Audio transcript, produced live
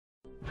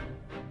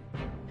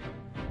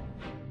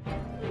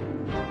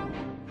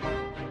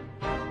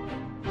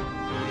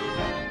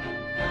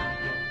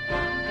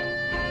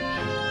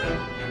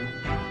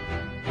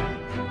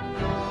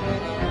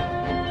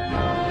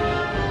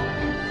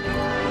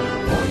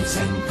boys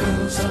and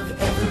girls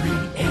of every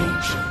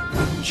age,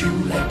 wouldn't you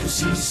like to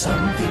see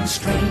something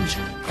strange?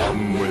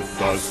 Come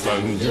with us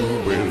and you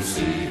will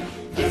see.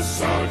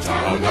 This our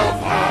town of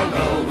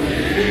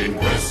Halloween.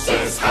 This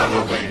is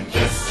Halloween.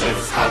 This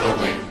is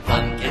Halloween.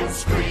 Pumpkins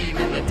scream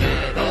in the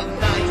dead of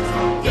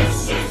night.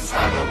 This is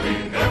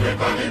Halloween.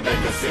 Everybody make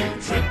a scene.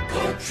 Trick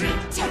or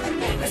treat. Tell the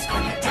neighbors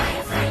on your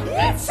diaphragm.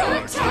 It's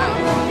our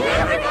town.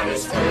 Everybody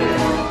scream.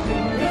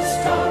 This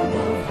town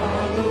of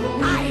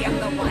Halloween. I am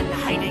the one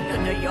hiding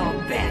under your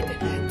bed.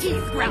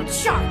 Teeth ground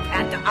sharp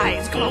and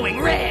eyes glowing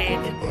red.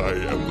 I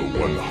am the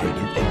one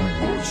hiding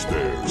under your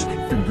stairs.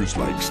 Fingers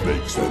like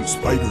snakes and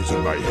spiders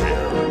in my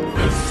hair.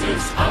 This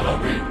is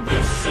Halloween.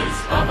 This is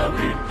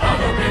Halloween.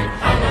 Halloween.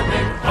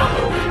 Halloween.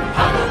 Halloween.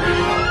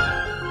 Halloween.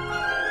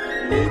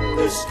 In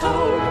this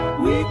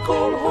town we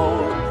call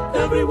home,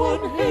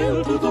 everyone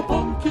hail to the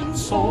pumpkin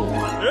song.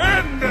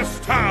 In this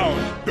town,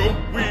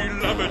 don't we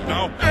love it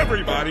now?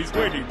 Everybody's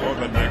waiting for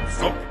the next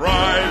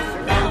surprise.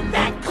 Round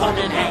that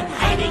corner and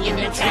hiding in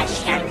the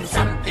trash can,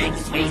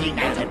 something's waiting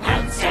there to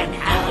pounce and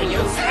how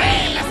you'll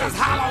scream. This is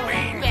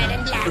Halloween. Red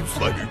and black. And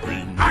slimy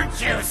green.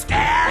 Aren't you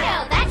scared?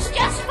 Well, that's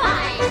just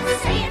fine.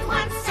 Say it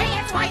once, say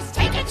it twice,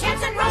 take a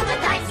chance and roll the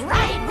dice.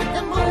 Ride with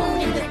the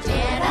moon in the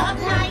dead of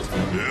night.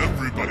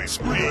 Everybody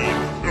scream.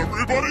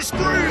 Everybody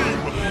scream.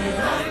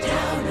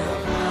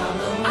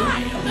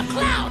 I am the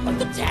clown with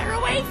the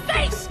tearaway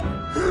face.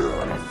 Here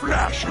in a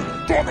flash,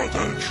 dumber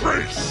than a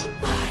trace.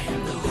 I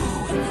am the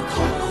who and you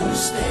call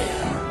who's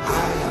there. I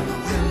am the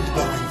wind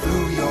blowing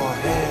through your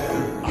hair.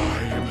 I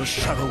am the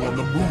shadow on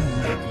the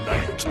moon at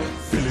night,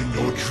 filling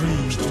your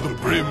dreams to the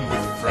brim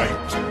with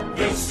fright.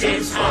 This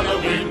is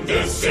Halloween,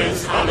 this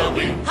is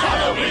Halloween.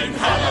 Halloween,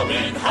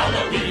 Halloween,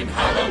 Halloween,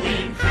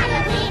 Halloween.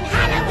 Halloween,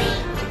 Halloween.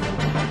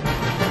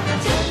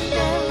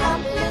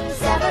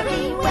 Tinderlumblings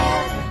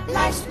everywhere.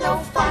 Life's no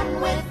fun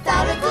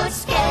without a good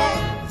scare.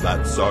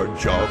 That's our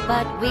job.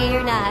 But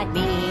we're not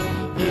mean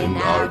in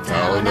our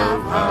town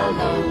of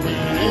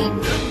Halloween. In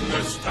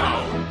this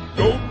town,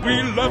 Don't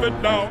we love it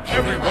now?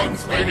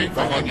 everyone's waiting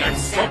for the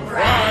next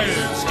surprise.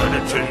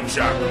 Skeleton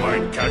Jack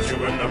might catch you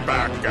in the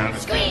back and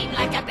Scream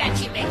like a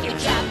banshee, make you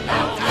jump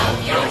out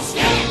of your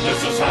skin.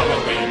 this is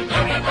Halloween,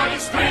 everybody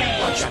scream.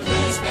 Won't you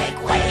please make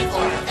way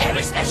for a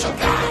very special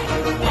guy?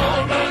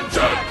 Montage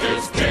Jack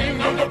is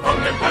king of the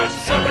pumpkin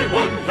patch.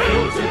 Everyone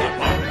hail to the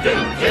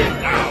pumpkin king.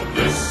 Now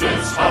this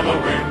is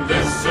Halloween,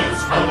 this is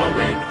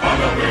Halloween,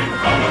 Halloween,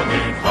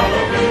 Halloween,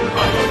 Halloween,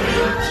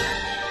 Halloween.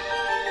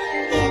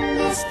 In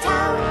this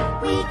town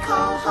we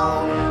call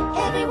home,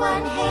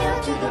 everyone hail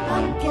to the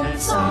pumpkin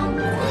song.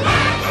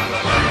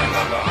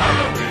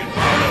 Halloween.